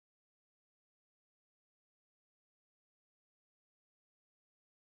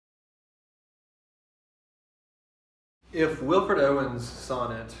If Wilfred Owen's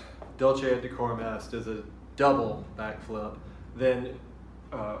sonnet, Dulce et decorum est, is a double backflip, then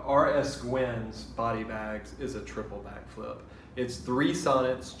R.S. Gwynn's Body Bags is a triple backflip. It's 3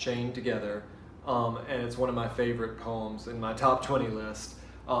 sonnets chained together, and it's one of my favorite poems in my top 20 list,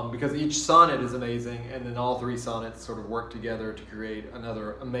 because each sonnet is amazing, and then all 3 sonnets sort of work together to create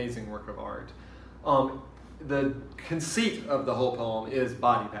another amazing work of art. The conceit of the whole poem is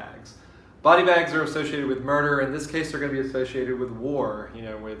body bags. Body bags are associated with murder. In this case, they're going to be associated with war,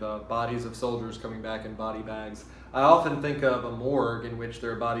 with bodies of soldiers coming back in body bags. I often think of a morgue in which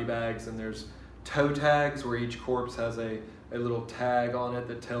there are body bags and there's toe tags where each corpse has a little tag on it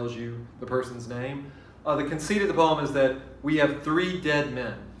that tells you the person's name. The conceit of the poem is that we have 3 dead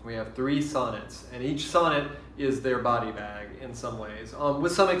men. We have 3 sonnets, and each sonnet is their body bag in some ways,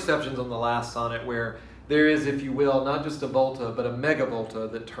 with some exceptions on the last sonnet where there is, if you will, not just a volta, but a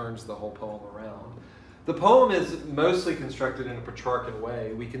megavolta that turns the whole poem around. The poem is mostly constructed in a Petrarchan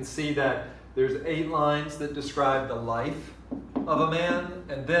way. We can see that there's 8 lines that describe the life of a man,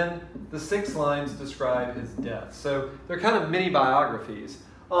 and then the 6 lines describe his death. So they're kind of mini biographies.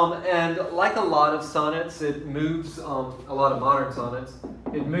 And like a lot of sonnets, it moves, a lot of modern sonnets,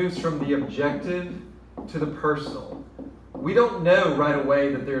 it moves from the objective to the personal. We don't know right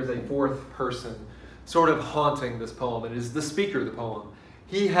away that there's a 4th person sort of haunting this poem. It is the speaker of the poem.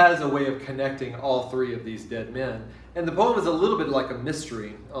 He has a way of connecting all 3 of these dead men. And the poem is a little bit like a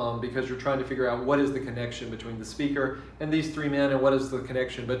mystery, because you're trying to figure out what is the connection between the speaker and these 3 men, and what is the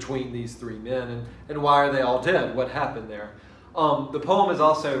connection between these 3 men, and why are they all dead? What happened there? The poem is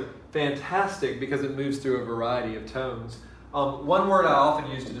also fantastic because it moves through a variety of tones. One word I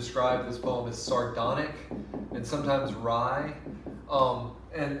often use to describe this poem is sardonic and sometimes wry.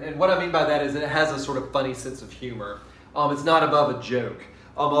 And what I mean by that is it has a sort of funny sense of humor. It's not above a joke.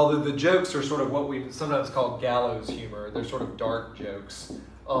 Although the jokes are sort of what we sometimes call gallows humor. They're sort of dark jokes.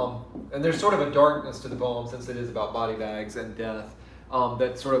 And there's sort of a darkness to the poem, since it is about body bags and death,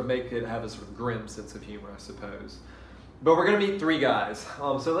 that sort of make it have a sort of grim sense of humor, I suppose. But we're going to meet 3 guys.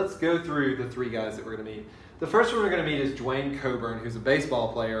 So let's go through the 3 guys that we're going to meet. The first one we're going to meet is Dwayne Coburn, who's a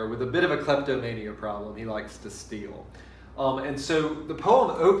baseball player with a bit of a kleptomania problem. He likes to steal. And so the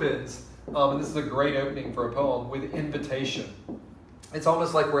poem opens, and this is a great opening for a poem, with invitation. It's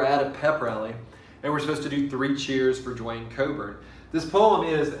almost like we're at a pep rally, and we're supposed to do 3 cheers for Dwayne Coburn. This poem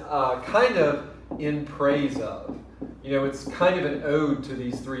is kind of in praise of. It's kind of an ode to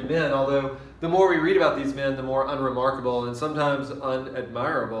these 3 men, although the more we read about these men, the more unremarkable and sometimes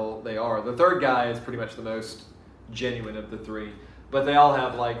unadmirable they are. The 3rd guy is pretty much the most genuine of the 3, but they all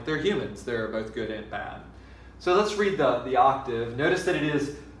have, they're humans. They're both good and bad. So let's read the octave. Notice that it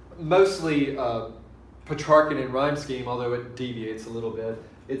is mostly Petrarchan in rhyme scheme, although it deviates a little bit.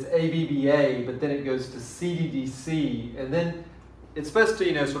 It's ABBA, but then it goes to CDDC, and then it's supposed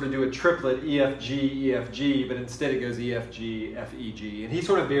to, sort of do a triplet, EFG, EFG, but instead it goes EFG, FEG, and he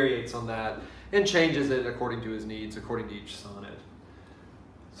sort of variates on that and changes it according to his needs, according to each sonnet.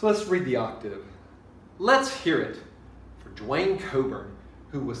 So let's read the octave. Let's hear it for Dwayne Coburn,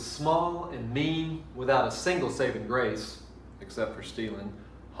 who was small and mean, without a single saving grace, except for stealing,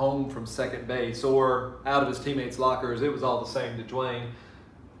 home from second base, or out of his teammates' lockers. It was all the same to Dwayne.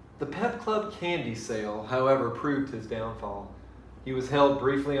 The Pep Club candy sale, however, proved his downfall. He was held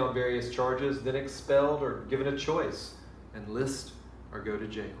briefly on various charges, then expelled or given a choice, enlist or go to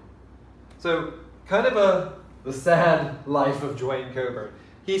jail. So, kind of the sad life of Dwayne Coburn.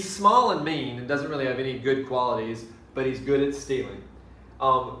 He's small and mean and doesn't really have any good qualities, but he's good at stealing.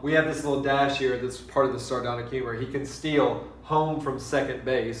 We have this little dash here that's part of the sardonic humor. He can steal home from second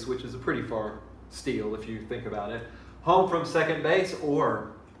base, which is a pretty far steal if you think about it. Home from second base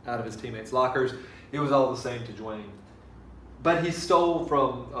or out of his teammates' lockers. It was all the same to Dwayne. But he stole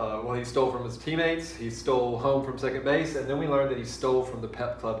from, he stole from his teammates, he stole home from second base, and then we learned that he stole from the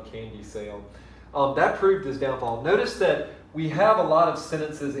Pep Club candy sale. That proved his downfall. Notice that we have a lot of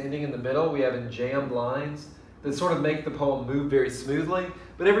sentences ending in the middle. We have enjambed lines that sort of make the poem move very smoothly,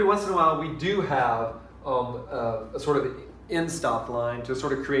 but every once in a while we do have a sort of end-stop line to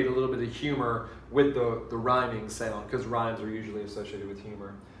sort of create a little bit of humor with the rhyming sound, because rhymes are usually associated with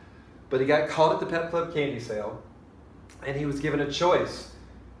humor. But he got caught at the Pep Club candy sale, and he was given a choice.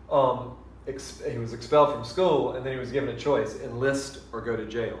 He was expelled from school, and then he was given a choice, enlist or go to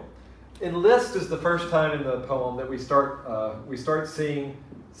jail. Enlist is the first time in the poem that we start seeing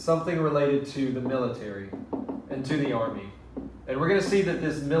something related to the military and to the army. And we're going to see that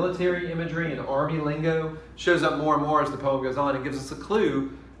this military imagery and army lingo shows up more and more as the poem goes on and gives us a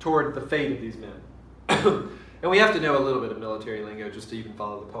clue toward the fate of these men. And we have to know a little bit of military lingo just to even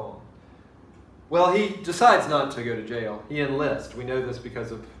follow the poem. Well, he decides not to go to jail. He enlists. We know this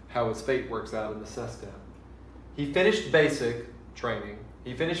because of how his fate works out in the Sestet. He finished basic training.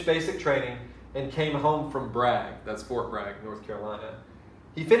 And came home from Bragg. That's Fort Bragg, North Carolina.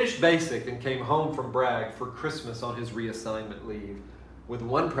 He finished basic and came home from Bragg for Christmas on his reassignment leave with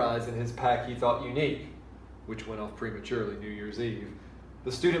one prize in his pack he thought unique, which went off prematurely New Year's Eve.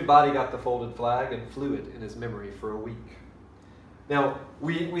 The student body got the folded flag and flew it in his memory for a week. Now,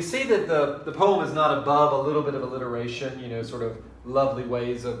 we see that the poem is not above a little bit of alliteration, sort of lovely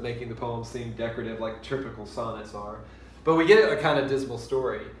ways of making the poem seem decorative like typical sonnets are. But we get a kind of dismal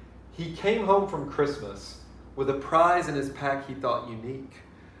story. He came home from Christmas with a prize in his pack he thought unique.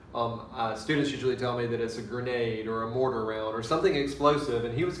 Students usually tell me that it's a grenade or a mortar round or something explosive,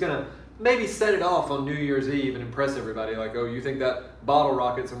 and he was going to maybe set it off on New Year's Eve and impress everybody, like, oh, you think that bottle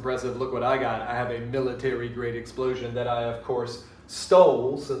rocket's impressive? Look what I got. I have a military-grade explosion that I, of course,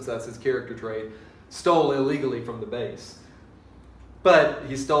 stole, since that's his character trait, stole illegally from the base. But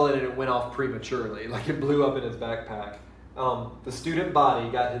he stole it and it went off prematurely, like it blew up in his backpack. The student body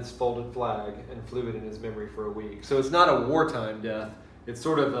got his folded flag and flew it in his memory for a week. So it's not a wartime death. It's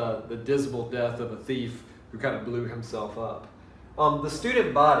sort of the dismal death of a thief who kind of blew himself up. The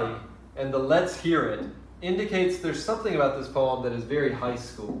student body and the let's hear it indicates there's something about this poem that is very high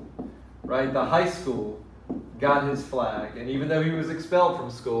school, right? The high school got his flag, and even though he was expelled from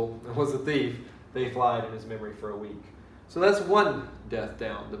school and was a thief, they fly it in his memory for a week. So that's one death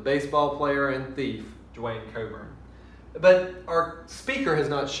down, the baseball player and thief, Gwynn. But our speaker has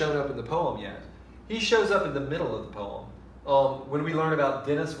not shown up in the poem yet. He shows up in the middle of the poem when we learn about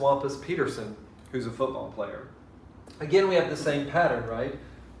Dennis Wampus Peterson, who's a football player. Again, we have the same pattern, right?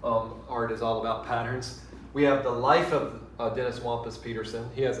 Art is all about patterns. We have the life of Dennis Wampus Peterson.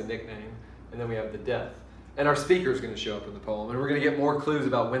 He has a nickname. And then we have the death. And our speaker is going to show up in the poem. And we're going to get more clues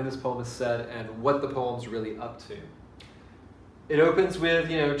about when this poem is said and what the poem's really up to. It opens with,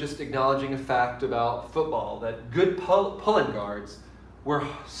 just acknowledging a fact about football, that good pulling guards were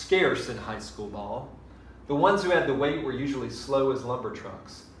scarce in high school ball. The ones who had the weight were usually slow as lumber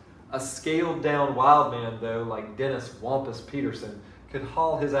trucks. A scaled-down wild man, though, like Dennis Wampus Peterson, could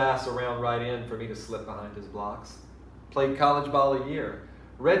haul his ass around right in for me to slip behind his blocks. Played college ball a year,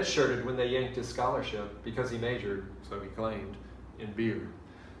 red-shirted when they yanked his scholarship because he majored, so he claimed, in beer.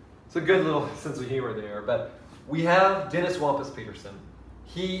 It's a good little sense of humor there, but we have Dennis Wampus Peterson.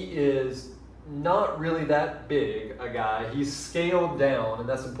 He is not really that big a guy. He's scaled down, and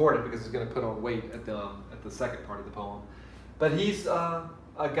that's important because he's going to put on weight at the second part of the poem. But he's a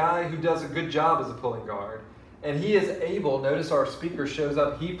guy who does a good job as a pulling guard. And he is able, notice our speaker shows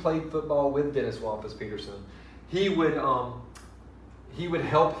up, he played football with Dennis Wampus Peterson. He would help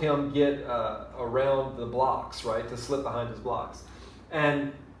him get around the blocks, right, to slip behind his blocks.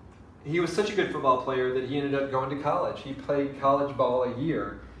 And he was such a good football player that he ended up going to college. He played college ball a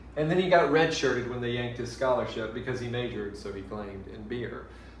year. And then he got redshirted when they yanked his scholarship because he majored, so he claimed, in beer.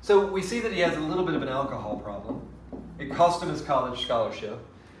 So we see that he has a little bit of an alcohol problem. It cost him his college scholarship.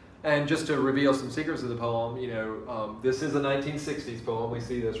 And just to reveal some secrets of the poem, this is a 1960s poem. We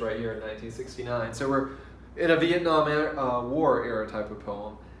see this right here in 1969. So we're in a Vietnam War era type of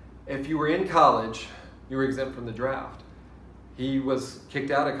poem. If you were in college, you were exempt from the draft. He was kicked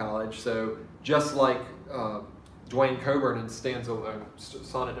out of college, so just like Dwayne Coburn in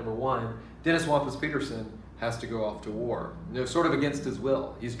sonnet number 1, Dennis Wampus Peterson has to go off to war. Sort of against his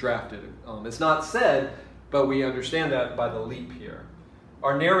will. He's drafted. It's not said, but we understand that by the leap here.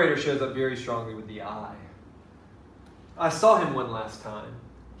 Our narrator shows up very strongly with the I. I saw him one last time.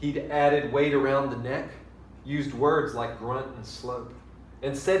 He'd added weight around the neck, used words like grunt and slope,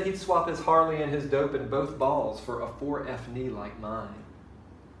 and said he'd swap his Harley and his dope in both balls for a 4F knee like mine.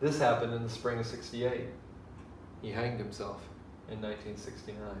 This happened in the spring of '68. He hanged himself in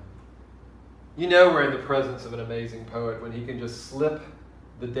 1969. We're in the presence of an amazing poet when he can just slip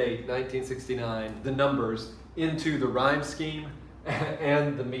the date, 1969, the numbers, into the rhyme scheme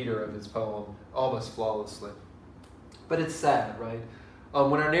and the meter of his poem almost flawlessly. But it's sad, right?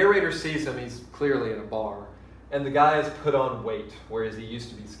 When our narrator sees him, he's clearly in a bar, and the guy has put on weight, whereas he used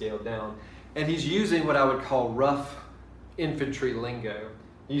to be scaled down. And he's using what I would call rough infantry lingo.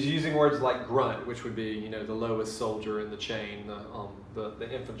 He's using words like grunt, which would be, the lowest soldier in the chain,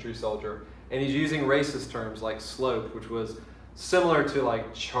 the infantry soldier. And he's using racist terms like slope, which was similar to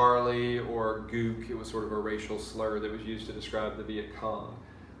like Charlie or Gook. It was sort of a racial slur that was used to describe the Viet Cong.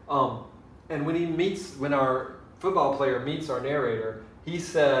 And when our football player meets our narrator, he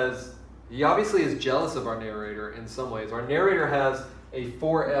says, he obviously is jealous of our narrator in some ways. Our narrator has a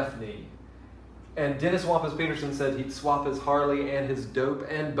 4F knee. And Dennis Wampus Peterson said he'd swap his Harley and his dope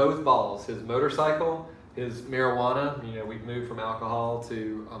and both balls, his motorcycle, his marijuana, we've moved from alcohol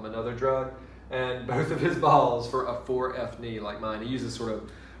to another drug, and both of his balls for a 4F knee like mine. He uses sort of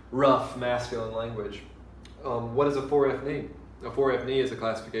rough masculine language. What is a 4F knee? A 4F knee is a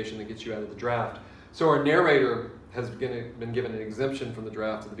classification that gets you out of the draft. So our narrator has been given an exemption from the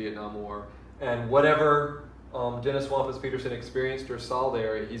draft of the Vietnam War, and whatever Dennis Wampus Peterson experienced or saw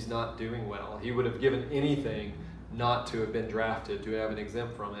there, he's not doing well. He would have given anything not to have been drafted, to have an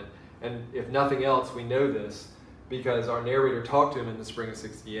exempt from it. And if nothing else, we know this because our narrator talked to him in the spring of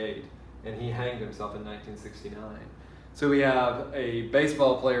 '68, and he hanged himself in 1969. So we have a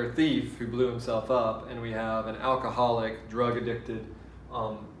baseball player thief who blew himself up, and we have an alcoholic, drug-addicted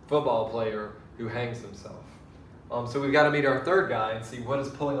football player who hangs himself. So we've got to meet our third guy and see what is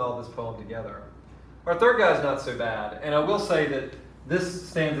pulling all this poem together. Our third guy is not so bad, and I will say that this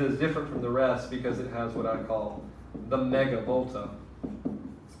stanza is different from the rest because it has what I call the mega volta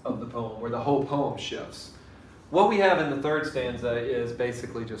of the poem, where the whole poem shifts. What we have in the third stanza is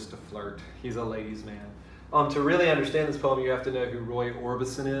basically just a flirt. He's a ladies' man. To really understand this poem, you have to know who Roy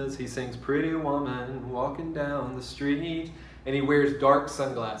Orbison is. He sings "Pretty Woman Walking Down the Street," and he wears dark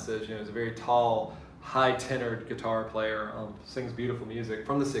sunglasses. He's a very tall, high-tenored guitar player, sings beautiful music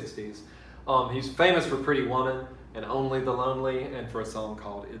from the 60s. He's famous for Pretty Woman and Only the Lonely, and for a song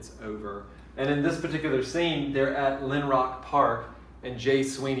called It's Over. And in this particular scene, they're at Lynrock Park, and Jay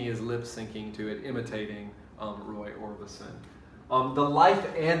Sweeney is lip-syncing to it, imitating Roy Orbison. The life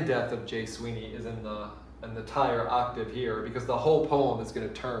and death of Jay Sweeney is in the entire octave here, because the whole poem is going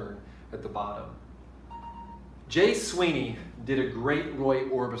to turn at the bottom. Jay Sweeney did a great Roy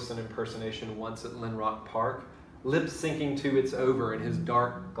Orbison impersonation once at Lynrock Park, lip-syncing to It's Over in his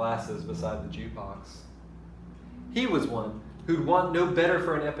dark glasses beside the jukebox. He was one who'd want no better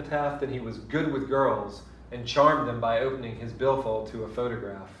for an epitaph than he was good with girls and charmed them by opening his billfold to a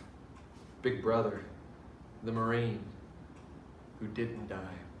photograph. Big Brother, the Marine, who didn't die.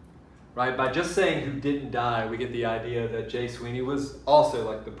 Right? By just saying who didn't die, we get the idea that Jay Sweeney was also,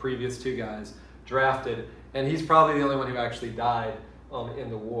 like the previous two guys, drafted, and he's probably the only one who actually died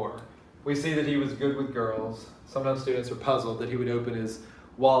in the war. We see that he was good with girls. Sometimes students are puzzled that he would open his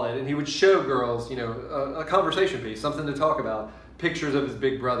wallet and he would show girls, a conversation piece, something to talk about, pictures of his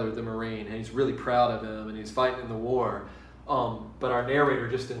big brother, the Marine, and he's really proud of him and he's fighting in the war. But our narrator,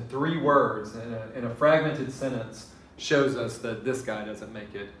 just in 3 words, in a fragmented sentence, shows us that this guy doesn't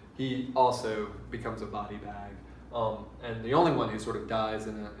make it. He also becomes a body bag, and the only one who sort of dies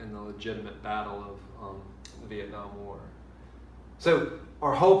in the legitimate battle of the Vietnam War. So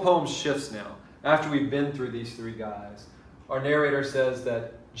our whole poem shifts now. After we've been through these 3 guys, our narrator says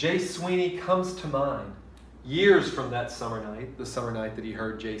that Jay Sweeney comes to mind years from that summer night, the summer night that he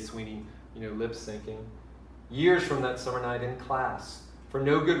heard Jay Sweeney, lip syncing, years from that summer night in class, for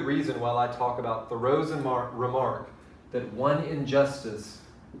no good reason, while I talk about Thoreau's remark that one injustice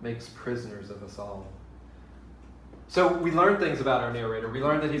makes prisoners of us all. So we learn things about our narrator. We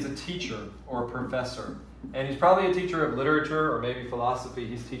learn that he's a teacher or a professor, and he's probably a teacher of literature or maybe philosophy.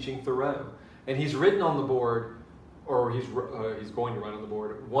 He's teaching Thoreau, and he's written on the board, or he's going to write on the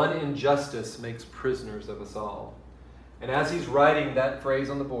board, one injustice makes prisoners of us all. And as he's writing that phrase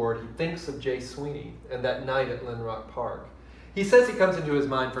on the board, he thinks of Jay Sweeney and that night at Lynrock Park. He says he comes into his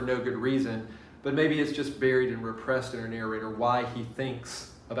mind for no good reason, but maybe it's just buried and repressed in our narrator why he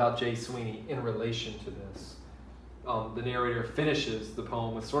thinks about Jay Sweeney in relation to this. The narrator finishes the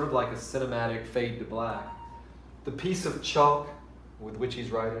poem with sort of like a cinematic fade to black. The piece of chalk with which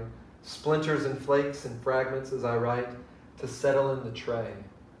he's writing splinters and flakes and fragments as I write to settle in the tray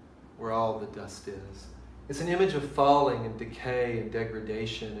where all the dust is. It's an image of falling and decay and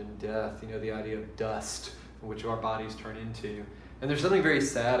degradation and death, the idea of dust, which our bodies turn into. And there's something very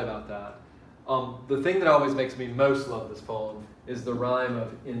sad about that. The thing that always makes me most love this poem is the rhyme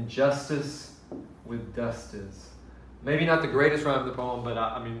of injustice with dust is. Maybe not the greatest rhyme of the poem, but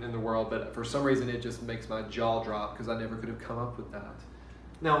in the world, but for some reason it just makes my jaw drop because I never could have come up with that.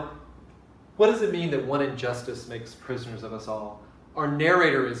 Now, what does it mean that one injustice makes prisoners of us all? Our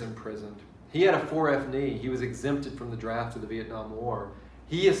narrator is imprisoned. He had a 4F knee. He was exempted from the draft of the Vietnam War.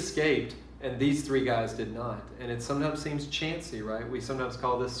 He escaped, and these 3 guys did not. And it sometimes seems chancy, right? We sometimes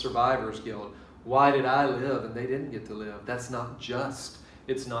call this survivor's guilt. Why did I live and they didn't get to live? That's not just.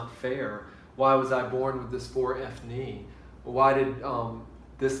 It's not fair. Why was I born with this 4F knee? Why did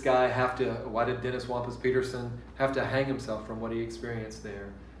why did Dennis Wampus Peterson have to hang himself from what he experienced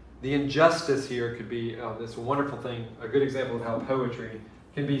there? The injustice here could be this wonderful thing, a good example of how poetry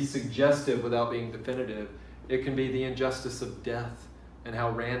can be suggestive without being definitive. It can be the injustice of death and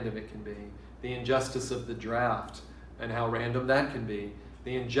how random it can be. the injustice of the draft and how random that can be,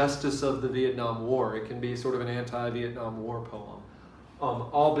 the injustice of the Vietnam War. It can be sort of an anti-Vietnam War poem,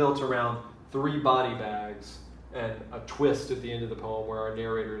 all built around 3 body bags and a twist at the end of the poem where our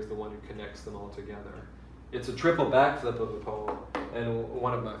narrator is the one who connects them all together. It's a triple backflip of a poem, and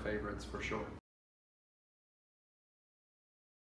one of my favorites for sure.